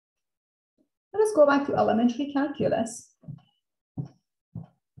let's go back to elementary calculus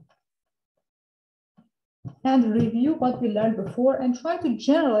and review what we learned before and try to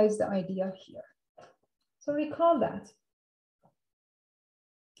generalize the idea here. So recall that.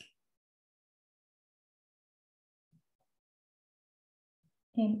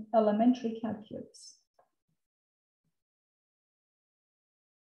 In elementary calculus,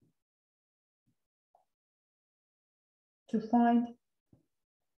 to find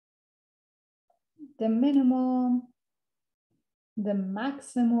the minimum, the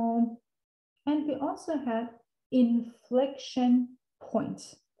maximum, and we also had inflection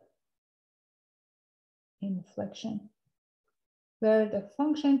points. Inflection, where the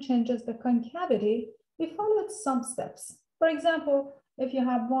function changes the concavity, we followed some steps. For example, if you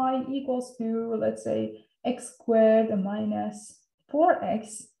have y equals to, let's say, x squared minus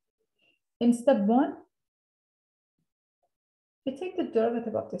 4x, in step 1, we take the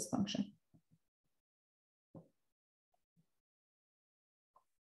derivative of this function.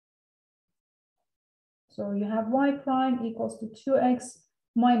 So you have y prime equals to 2x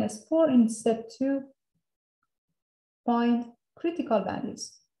minus 4 in step 2. Find critical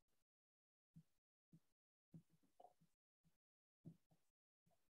values.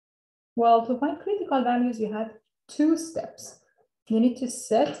 Well, to find critical values, you have 2 steps. You need to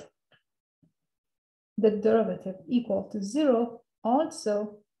set the derivative equal to 0.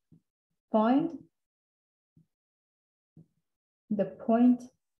 Also, find the point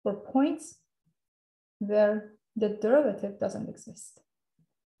or points where the derivative doesn't exist.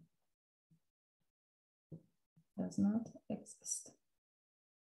 Does not exist.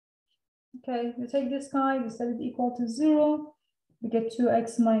 Okay, we take this guy, we set it equal to 0. We get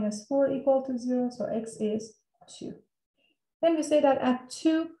 2x minus 4 equal to 0, so x is 2. Then we say that at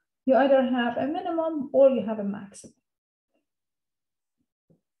 2, you either have a minimum or you have a maximum.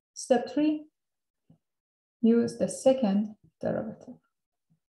 Step 3, use the second derivative.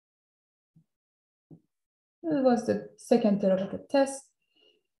 This was the second derivative test.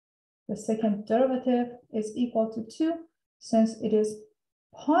 The second derivative is equal to 2. Since it is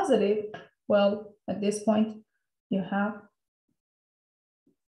positive, well, at this point, you have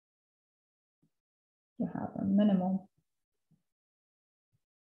a minimum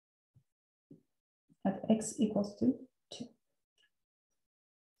at x equals to 2.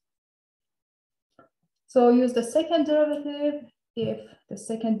 So use the second derivative. If the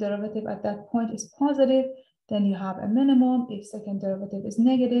second derivative at that point is positive, then you have a minimum. If second derivative is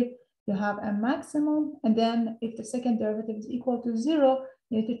negative, you have a maximum. And then if the second derivative is equal to 0,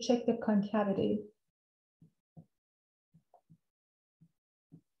 you need to check the concavity.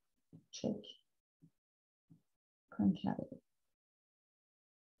 Check concavity.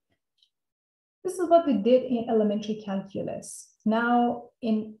 This is what we did in elementary calculus. Now,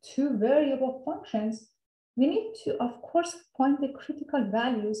 in 2 variable functions, we need to, of course, find the critical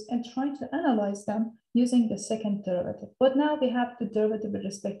values and try to analyze them using the second derivative. But now we have the derivative with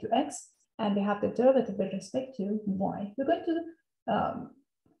respect to x, and we have the derivative with respect to y. We're going to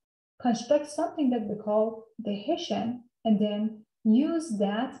construct something that we call the Hessian, and then use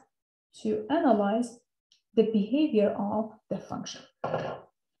that to analyze the behavior of the function.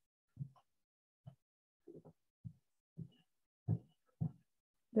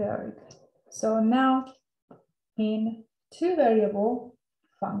 Very good. So now in 2 variable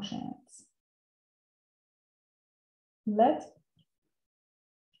functions, let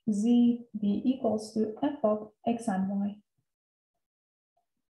z be equals to f of x and y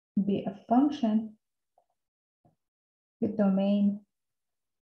be a function with domain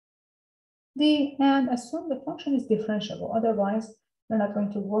D, and assume the function is differentiable. Otherwise, we're not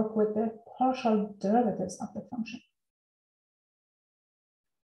going to work with the partial derivatives of the function.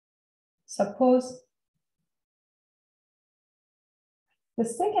 Suppose the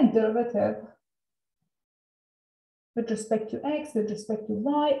second derivative with respect to x, with respect to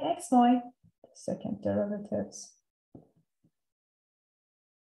y, xy, second derivatives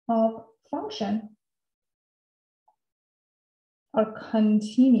of function are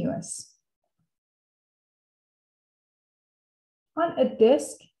continuous on a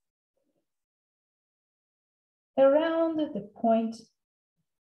disk around the point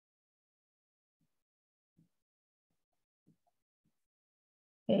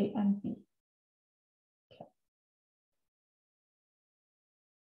A and B. Okay.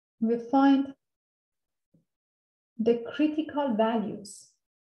 We find the critical values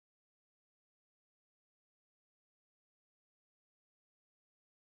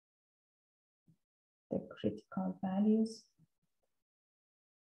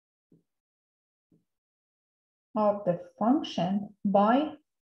of the function by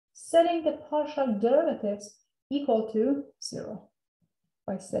setting the partial derivatives equal to 0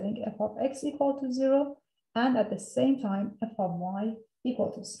 by setting f of x equal to 0 and at the same time f of y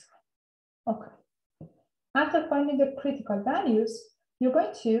equal to 0. Okay. After finding the critical values, you're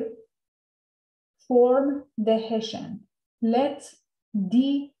going to form the Hessian. Let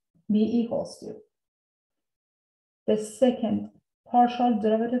d be equals to the second partial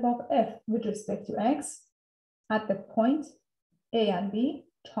derivative of f with respect to x at the point a and b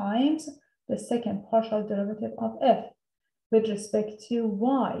times the second partial derivative of f with respect to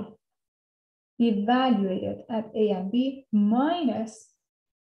y evaluated at a and b minus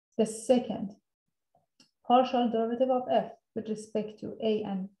the second partial derivative of f with respect to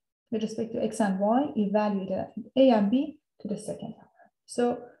x and y evaluated at a and b to the second power.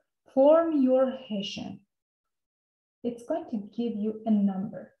 So form your Hessian. It's going to give you a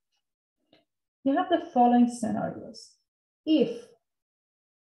number. You have the following scenarios. If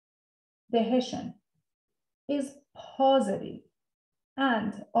the Hessian is positive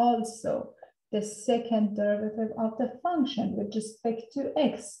and also the second derivative of the function with respect to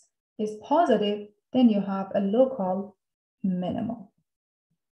x is positive, then you have a local minimum.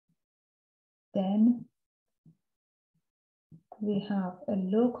 Then we have a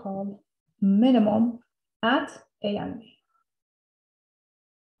local minimum at a and b.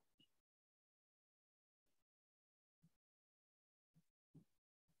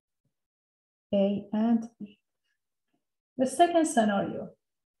 A and b. The second scenario,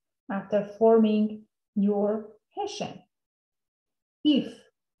 after forming your Hessian, if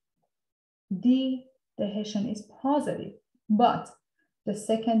the Hessian is positive, but the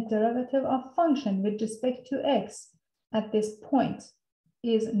second derivative of function with respect to x at this point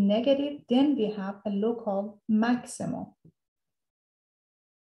is negative, then we have a local maximum.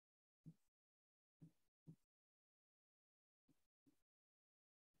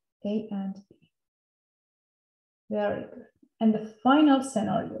 A and b. Very good. And the final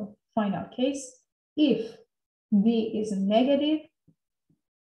scenario, final case, if b is negative,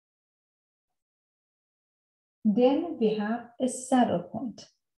 then we have a saddle point.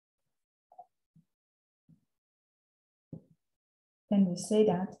 Then we say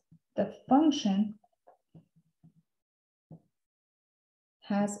that the function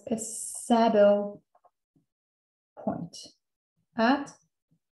has a saddle point at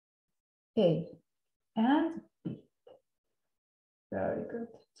a and b. Very good.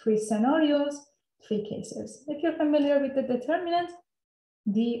 3 scenarios, 3 cases. If you're familiar with the determinant,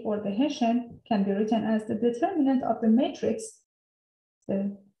 D or the Hessian can be written as the determinant of the matrix,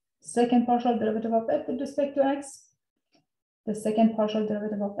 the second partial derivative of f with respect to x, the second partial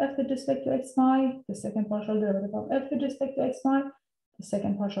derivative of f with respect to xy, the second partial derivative of f with respect to xy, the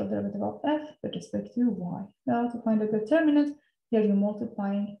second partial derivative of f with respect to y. Now to find the determinant, here you're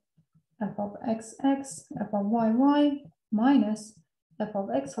multiplying f of x, f of y minus f of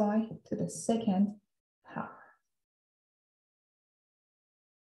xy to the second power.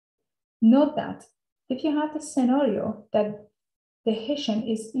 Note that if you have the scenario that the Hessian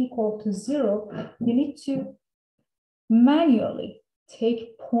is equal to 0, you need to manually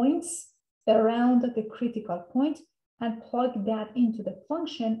take points around the critical point and plug that into the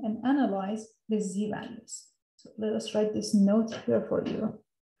function and analyze the z values. So let us write this note here for you.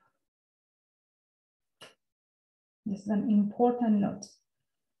 This is an important note.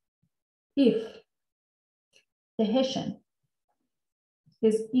 If the Hessian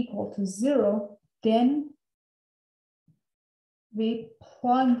is equal to 0, then we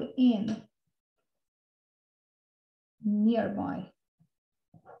plug in nearby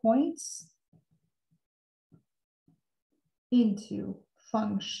points into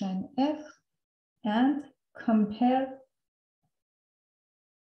function f and compare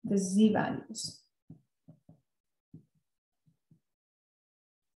the z values.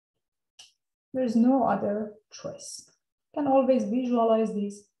 There's no other choice. You can always visualize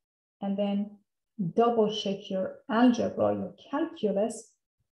these and then double check your algebra, your calculus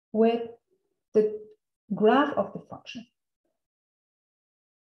with the graph of the function.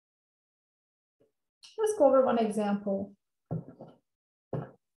 Let's go over one example.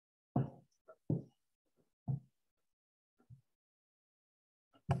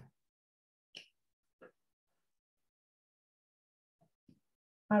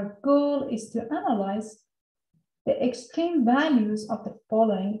 Our goal is to analyze the extreme values of the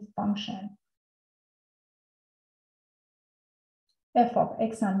following function. F of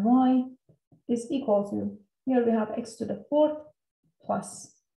x and y is equal to, here we have x to the 4th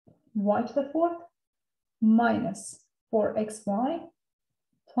plus y to the 4th minus 4xy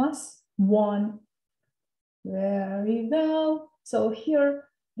plus 1. Very well. So here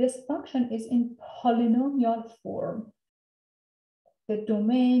This function is in polynomial form. The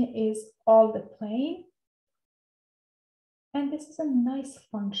domain is all the plane. And this is a nice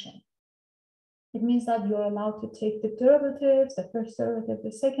function. It means that you're allowed to take the derivatives, the first derivative,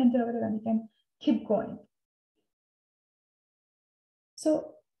 the second derivative, and you can keep going.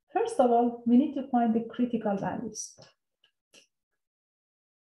 So first of all, we need to find the critical values.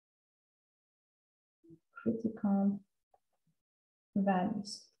 Critical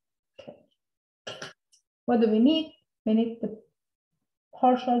values. Okay. What do we need? We need the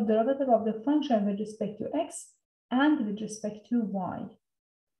partial derivative of the function with respect to x and with respect to y.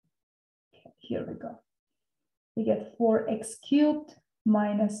 Okay, here we go. We get 4x cubed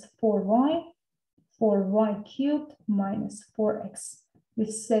minus 4y, 4y cubed minus 4x. We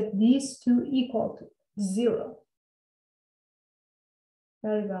set these two equal to 0.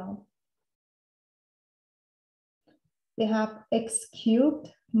 Very well. We have x cubed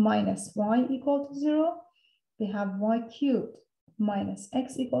minus y equal to 0. We have y cubed minus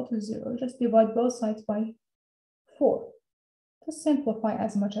x equal to 0. Just divide both sides by 4 to simplify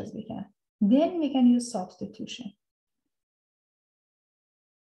as much as we can. Then we can use substitution.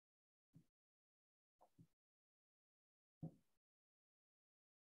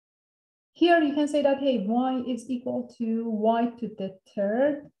 Here you can say that, hey, y is equal to y to the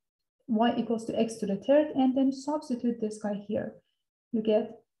third, y equals to x to the third, and then substitute this guy here. You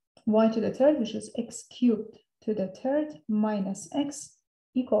get y to the third, which is x cubed to the third minus x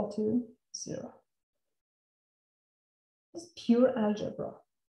equal to 0. It's pure algebra.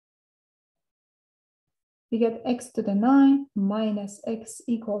 You get x to the 9 minus x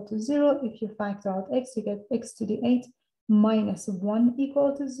equal to 0. If you factor out x, you get x to the 8 minus 1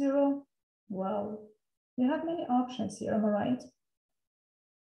 equal to 0. Well, you have many options here, am I right?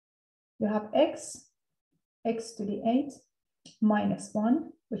 You have x to the 8 minus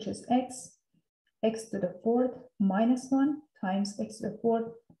 1, which is x to the 4th minus 1 times x to the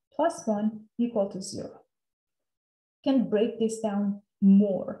 4th plus 1 equal to 0. You can break this down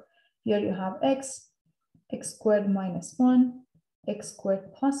more. Here you have x squared minus 1, x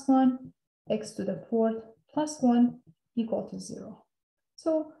squared plus 1, x to the 4th plus 1 equal to 0.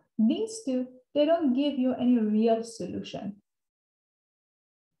 So these two, they don't give you any real solution.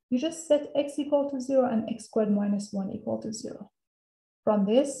 You just set x equal to 0 and x squared minus 1 equal to 0. From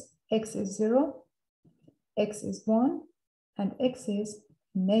this, x is 0, x is 1, and x is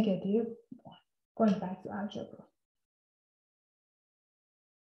negative 1. Going back to algebra.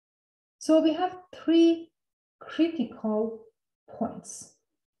 So we have 3 critical points.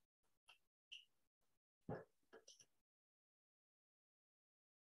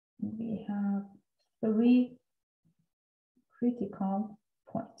 We have 3 critical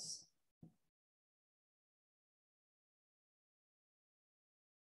points.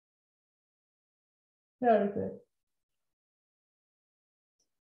 Very good.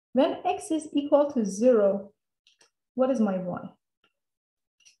 When x is equal to 0, what is my y?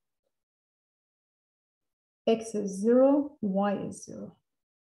 X is 0, y is 0.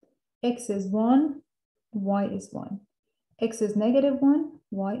 X is 1, y is 1. X is negative 1,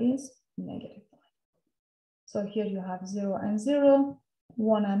 y is negative 1. So here you have 0 and 0,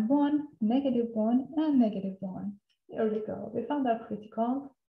 1 and 1, negative 1 and negative 1. There we go. We found our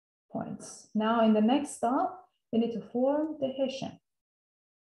critical points. Now in the next step, we need to form the Hessian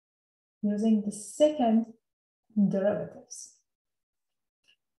using the second derivatives.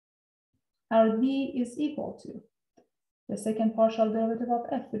 Our d is equal to the second partial derivative of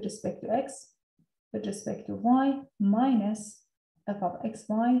f with respect to x with respect to y minus f of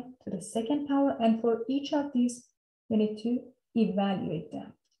xy to the second power. And for each of these, we need to evaluate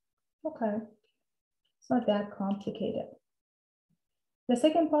them. Okay, it's not that complicated. The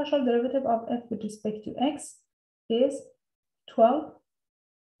second partial derivative of f with respect to x is 12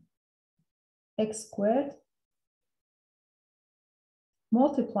 x squared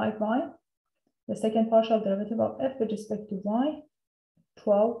multiplied by the second partial derivative of f with respect to y,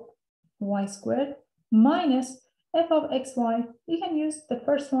 12 y squared, minus f of xy. You can use the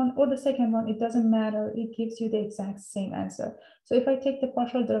first one or the second one, it doesn't matter, it gives you the exact same answer. So if I take the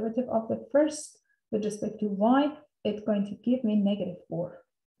partial derivative of the first with respect to y, it's going to give me negative 4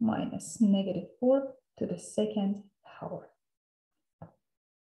 minus negative 4 to the second power.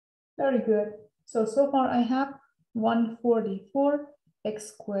 Very good. So far I have 144 x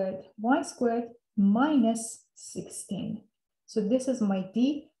squared y squared minus 16. So this is my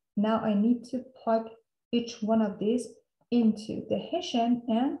d. Now I need to plug each one of these into the Hessian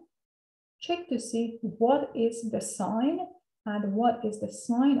and check to see what is the sign and what is the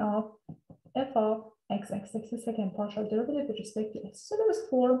sign of f of x is the second partial derivative with respect to x. So let's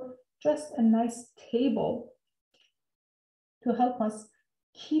form just a nice table to help us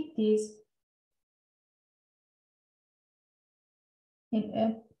keep these in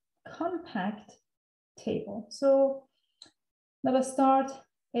a compact table. So let us start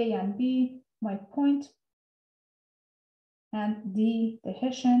A and B, my point, and D, the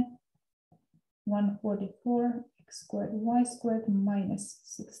Hessian, 144 x squared y squared minus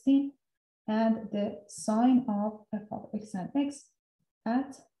 16, and the sign of f of x and x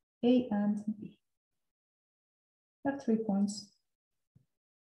at A and B. I have 3 points.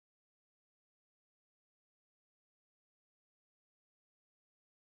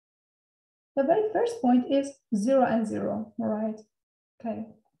 The very first point is 0 and 0, all right? Okay.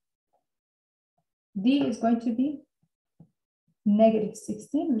 D is going to be negative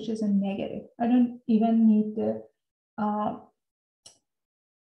 16, which is a negative. I don't even need the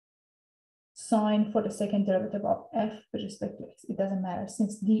sign for the second derivative of f with respect to x. It doesn't matter.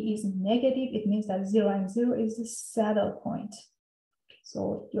 Since D is negative, it means that 0 and 0 is the saddle point.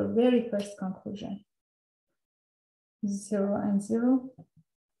 So your very first conclusion, 0 and 0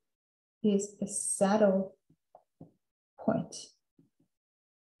 is a saddle point.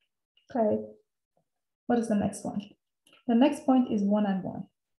 Okay, what is the next one? The next point is 1 and 1.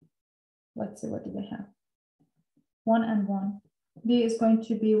 Let's see, what do they have? 1 and 1. D is going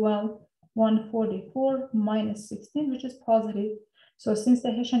to be, well, 144 minus 16, which is positive. So since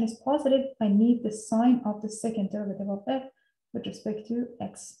the Hessian is positive, I need the sign of the second derivative of f with respect to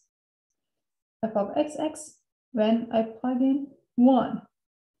x. F of x, when I plug in 1,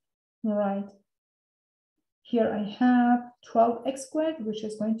 all right. Here I have 12x squared, which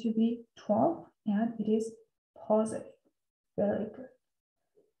is going to be 12, and it is positive. Very good.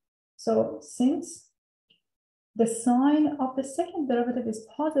 So since the sign of the second derivative is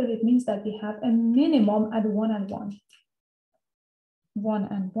positive, it means that we have a minimum at 1 and 1. 1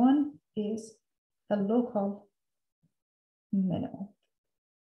 and 1 is a local minimum.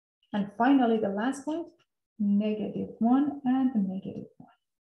 And finally, the last point, negative 1 and negative 1.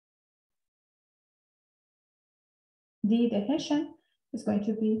 D, the Hessian, is going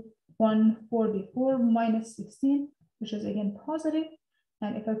to be 144 minus 16, which is again positive.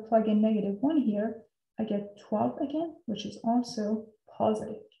 And if I plug in negative 1 here, I get 12 again, which is also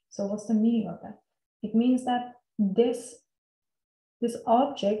positive. So what's the meaning of that? It means that this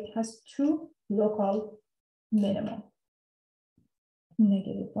object has 2 local minimum.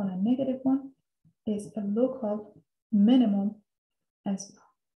 Negative 1 and negative 1 is a local minimum as well.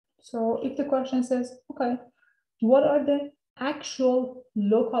 So if the question says, okay, what are the actual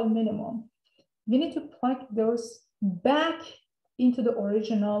local minimum? We need to plug those back into the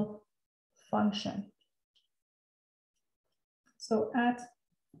original function. So at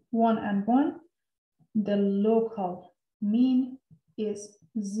 1 and 1, the local mean is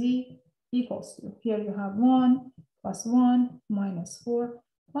z equals to, here you have 1 plus 1 minus 4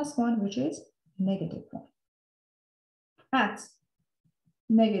 plus 1, which is negative 1. At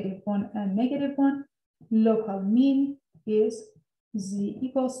negative 1 and negative 1, local mean is z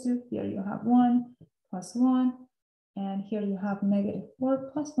equals to, here you have 1 plus 1, and here you have negative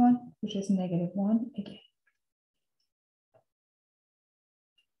 4 plus 1, which is negative 1 again.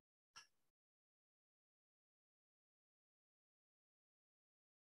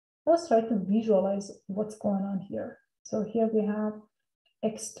 Let's try to visualize what's going on here. So here we have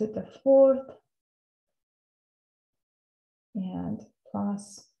x to the 4th and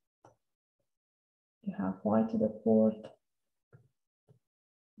plus you have y to the 4th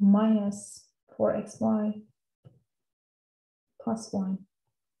minus 4xy plus 1.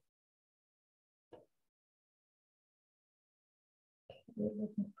 Okay, let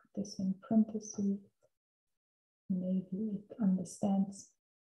me put this in parentheses. Maybe it understands.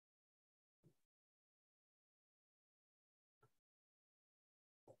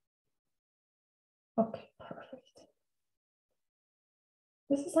 Okay, perfect.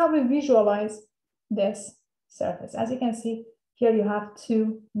 This is how we visualize this surface. As you can see, here you have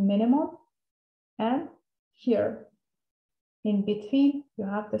 2 minimum, and here in between, you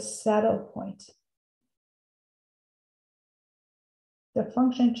have the saddle point. The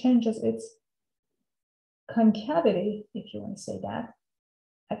function changes its concavity, if you want to say that,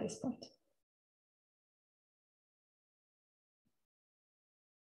 at this point.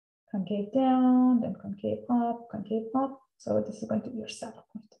 Concave down, then concave up, concave up. So this is going to be your saddle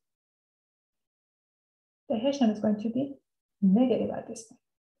point. The Hessian is going to be negative at this point,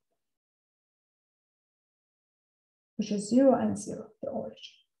 which is 0 and 0, the origin.